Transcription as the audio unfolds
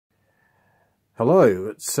Hello,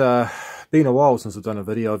 it's been a while since I've done a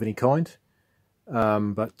video of any kind,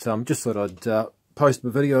 but just thought I'd post a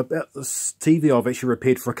video about this TV I've actually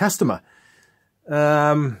repaired for a customer.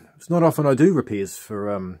 It's not often I do repairs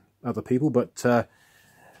for other people, but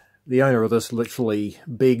the owner of this literally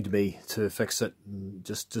begged me to fix it.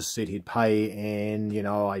 Just said he'd pay, and you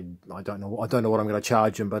know, I don't know what I'm going to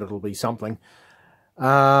charge him, but it'll be something.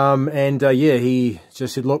 Yeah, he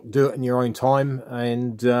just said, look, do it in your own time,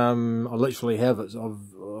 and I literally have it.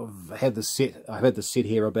 I've had this set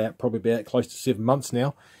here probably about close to 7 months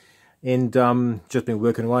now, and just been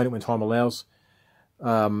working away when time allows.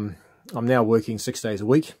 I'm now working 6 days a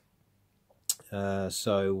week, yeah,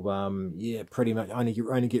 pretty much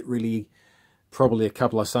only get really probably a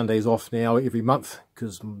couple of Sundays off now every month,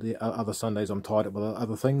 because the other Sundays I'm tied up with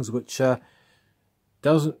other things, which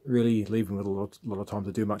doesn't really leave me with a lot of time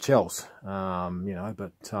to do much else, you know.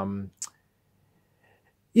 But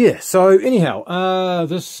yeah, so anyhow,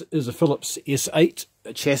 this is a Philips S8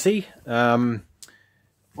 chassis.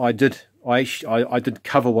 I did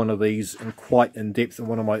cover one of these quite in depth in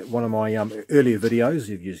one of my earlier videos.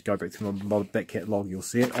 If you just go back through my back catalogue, you'll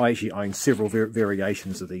see it. I actually own several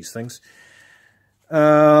variations of these things.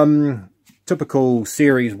 Typical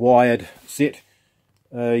series wired set.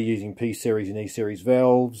 Using P series and E series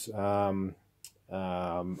valves,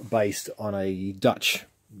 based on a Dutch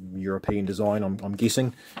European design, I'm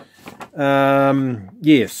guessing.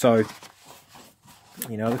 Yeah, so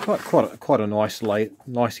you know, they're quite a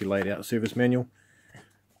nicely laid out service manual.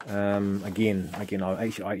 Again, I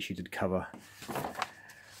actually did cover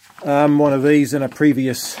one of these in a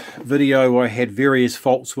previous video. I had various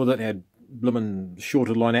faults with it. Had blooming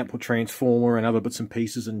shorted line output transformer and other bits and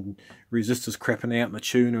pieces, and resistors crapping out in the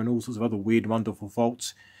tuner and all sorts of other weird wonderful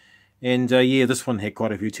faults. And yeah, this one had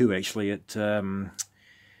quite a few too actually. It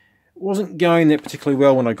wasn't going that particularly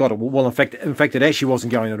well when I got it. Well, in fact it actually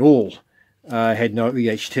wasn't going at all. Had no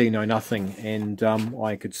EHT, no nothing, and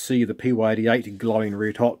I could see the PY88 glowing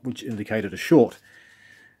red hot, which indicated a short.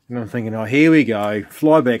 And I'm thinking, oh, here we go,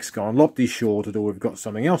 flyback's gone, Lopty's shorted, or we've got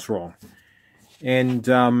something else wrong. And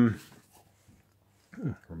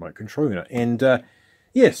remote control unit, and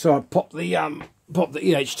yeah, so I popped the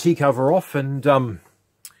EHT cover off, and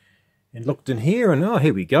looked in here, and oh,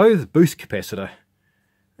 here we go, the boost capacitor.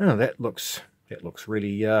 Oh, that looks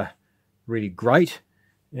really really great.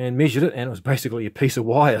 And measured it, and it was basically a piece of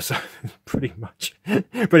wire, so pretty much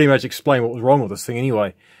explained what was wrong with this thing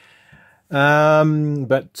anyway. Yeah,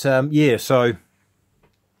 so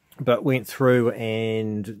went through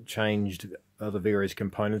and changed other various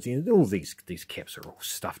components. You know, all these caps are all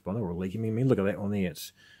stuffed on, they're all leaking. I mean, look at that one there,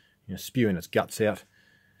 it's, you know, spewing its guts out.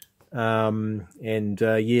 Yeah,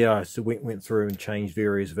 I went through and changed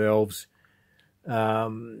various valves.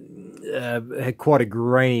 Had quite a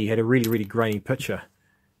really grainy picture,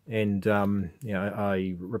 and you know,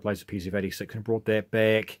 I replaced the PC86 and brought that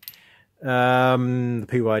back. The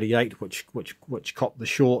PY88, which copped the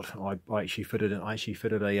short, I actually fitted a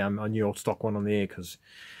new old stock one on there, because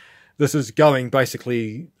this is going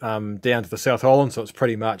basically down to the South Island, so it's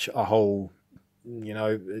pretty much a whole, you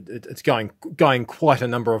know, it's going quite a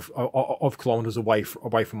number of kilometres away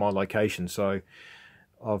from my location. So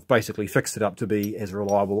I've basically fixed it up to be as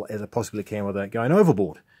reliable as I possibly can without going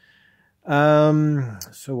overboard. So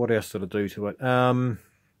what else did I do to it?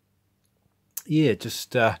 Yeah,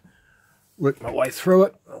 just worked my way through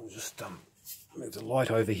it. I'll just move the light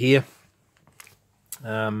over here.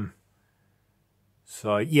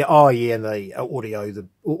 So yeah, oh yeah, and the audio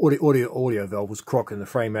valve was crook, and the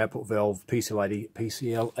frame output valve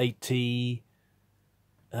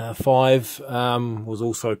PCL85 was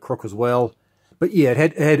also crook as well. But yeah,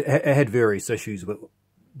 it had various issues with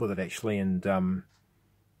it actually, and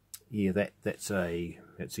yeah, that's a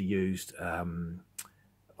used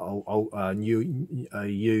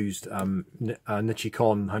used Nichicon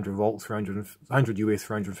 100 volt 100 US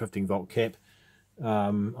 315 volt cap.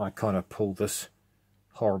 I kind of pulled this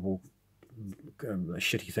horrible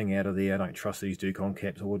shitty thing out of there. I don't trust these Ducon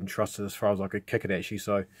caps. I wouldn't trust it as far as I could kick it actually,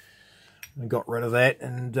 so I got rid of that.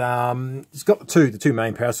 And it's got the two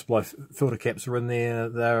main power supply filter caps are in there.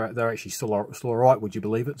 They're actually still alright, would you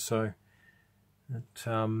believe it? So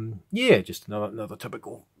yeah, just another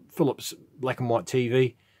typical Philips black and white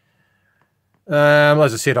TV.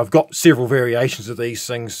 As I said, I've got several variations of these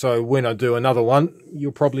things, so when I do another one,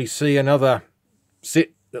 you'll probably see another set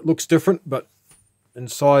that looks different, but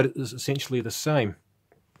inside it is essentially the same.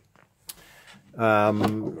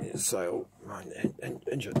 So,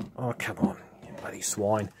 injured. Oh, come on, you bloody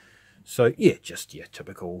swine. So, yeah, just your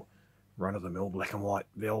typical run-of-the-mill black and white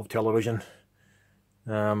valve television.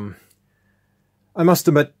 I must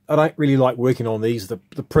admit, I don't really like working on these. The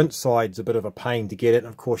print side's a bit of a pain to get it, and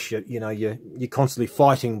of course you're constantly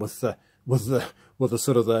fighting with the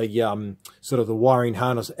sort of the wiring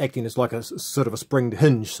harness acting as like a sort of a springed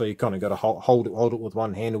hinge. So you kind of got to hold it with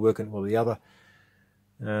one hand and work it with the other.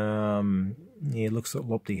 Yeah, it looks like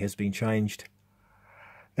Lopti has been changed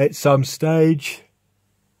at some stage.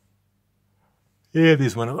 Yeah,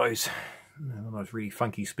 there's one of those really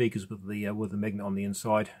funky speakers with the magnet on the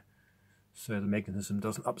inside, so the magnetism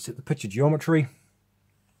doesn't upset the picture geometry.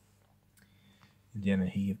 And down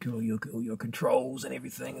here you've got all your controls and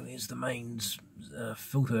everything, and there's the mains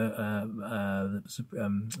filter,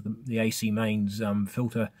 the AC mains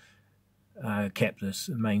filter cap, this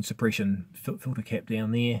main suppression filter cap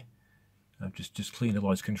down there. I've just cleaned all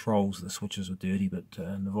those controls. The switches were dirty, but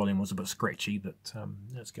and the volume was a bit scratchy, but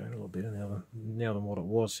that's going a little better now than what it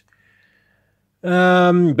was.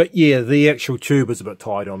 But yeah, the actual tube is a bit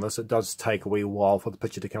tight on this. It does take a wee while for the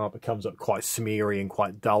picture to come up. It comes up quite smeary and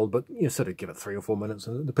quite dull, but you sort of give it 3 or 4 minutes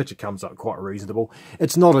and the picture comes up quite reasonable.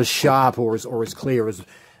 It's not as sharp or as clear as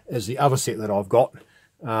the other set that I've got.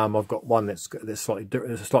 I've got one that's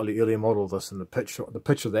slightly earlier model of this, and the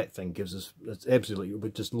picture that thing gives us, it's absolutely, you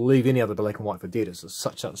would just leave any other black and white for dead. It's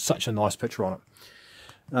such a nice picture on it.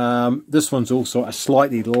 This one's also a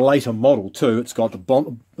slightly later model too. It's got the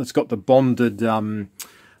bonded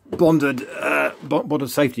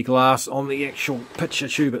safety glass on the actual picture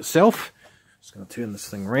tube itself. Just going to turn this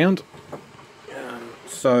thing around.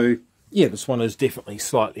 So yeah, this one is definitely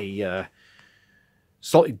slightly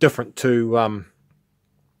different to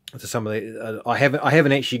some of the. I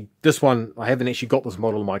haven't actually got this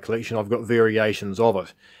model in my collection. I've got variations of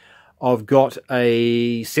it. I've got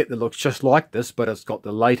a set that looks just like this, but it's got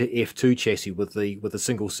the later F2 chassis with the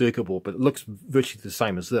single circuit board, but it looks virtually the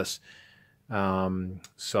same as this. Yeah,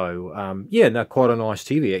 no, quite a nice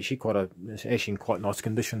TV actually. It's actually in quite nice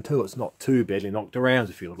condition too. It's not too badly knocked around.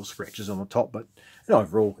 There's a few little scratches on the top, but in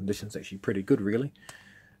overall condition's actually pretty good, really.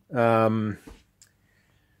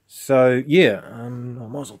 So yeah, I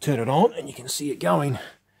might as well turn it on and you can see it going.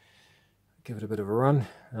 Give it a bit of a run.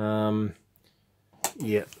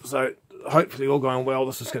 Yeah, so hopefully all going well.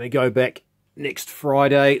 This is going to go back next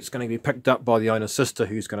Friday. It's going to be picked up by the owner's sister,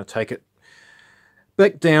 who's going to take it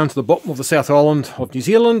back down to the bottom of the South Island of New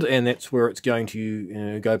Zealand, and that's where it's going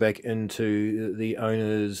to go back into the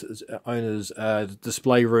owner's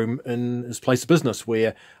display room in his place of business,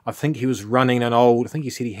 where I think he was running I think he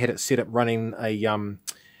said he had it set up running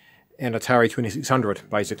an Atari 2600.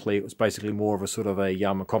 Basically, it was basically more of a sort of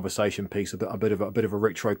a conversation piece, a bit of a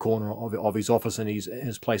retro corner of his office and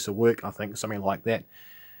his place of work. I think something like that.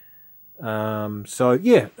 So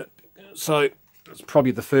yeah, so it's probably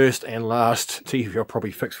the first and last TV I'll probably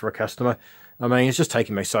fix for a customer. I mean, it's just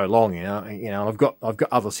taking me so long, you know. I've got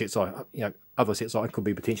other sets I could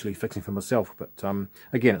be potentially fixing for myself, but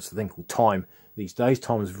again, it's the thing called time these days.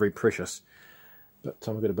 Time is very precious. But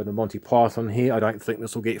I've got a bit of Monty Python here. I don't think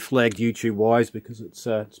this will get flagged YouTube-wise because it's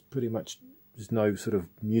pretty much, there's no sort of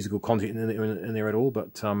musical content in there at all.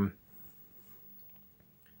 But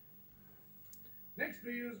next,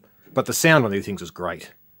 please. But the sound on these things is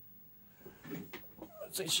great.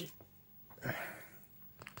 It's actually,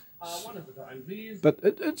 one at a time, please. But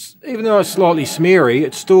it's even though it's slightly smeary,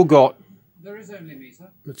 it's still got. There is only me, sir.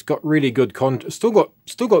 It's got really good still got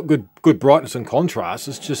good brightness and contrast.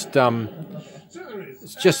 It's just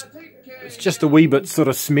it's just a wee bit sort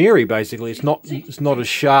of smeary, basically. It's not as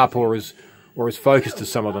sharp or as focused as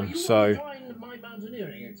some of them. So,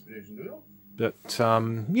 but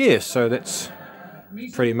yeah, so that's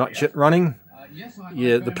pretty much it running.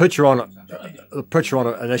 Yeah, the picture on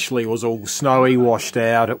it initially was all snowy, washed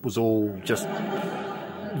out. It was all just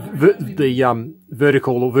the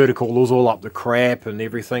vertical was all up the crap and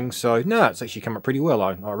everything. So no, it's actually come up pretty well,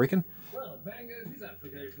 I reckon. Well, bang goes his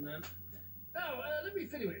application then. Now, let me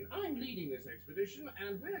fill you in. I'm leading this expedition,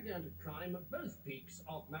 and we're going to climb both peaks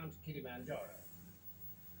of Mount Kilimanjaro.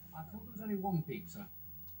 I thought there was only one peak, sir.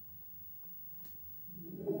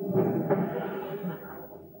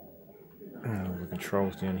 The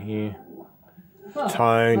controls down here.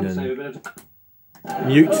 Tone and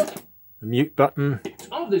mute. The mute button.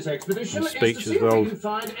 Of this expedition, and speech as well.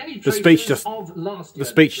 The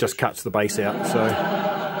speech just cuts the bass out. So.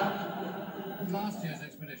 Last year's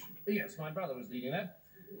expedition. Yes, my brother was leading that.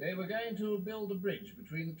 They were going to build a bridge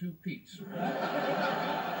between the two peaks.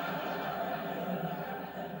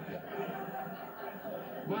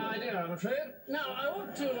 My dear, I'm afraid. Now, I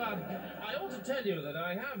ought to tell you that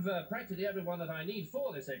I have practically everyone that I need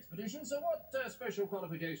for this expedition. So, what special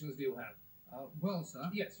qualifications do you have? Well,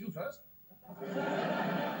 sir. Yes, you first.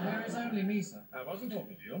 There is only me, sir. I wasn't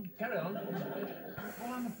talking to you. Carry on.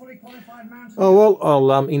 Well, I'm a fully qualified mountaineer. Oh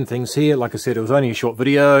well, I'll end things here. Like I said, it was only a short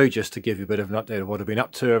video just to give you a bit of an update of what I've been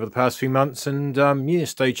up to over the past few months, and yeah,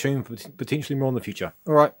 stay tuned for potentially more in the future.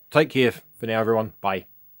 Alright, take care for now everyone. Bye.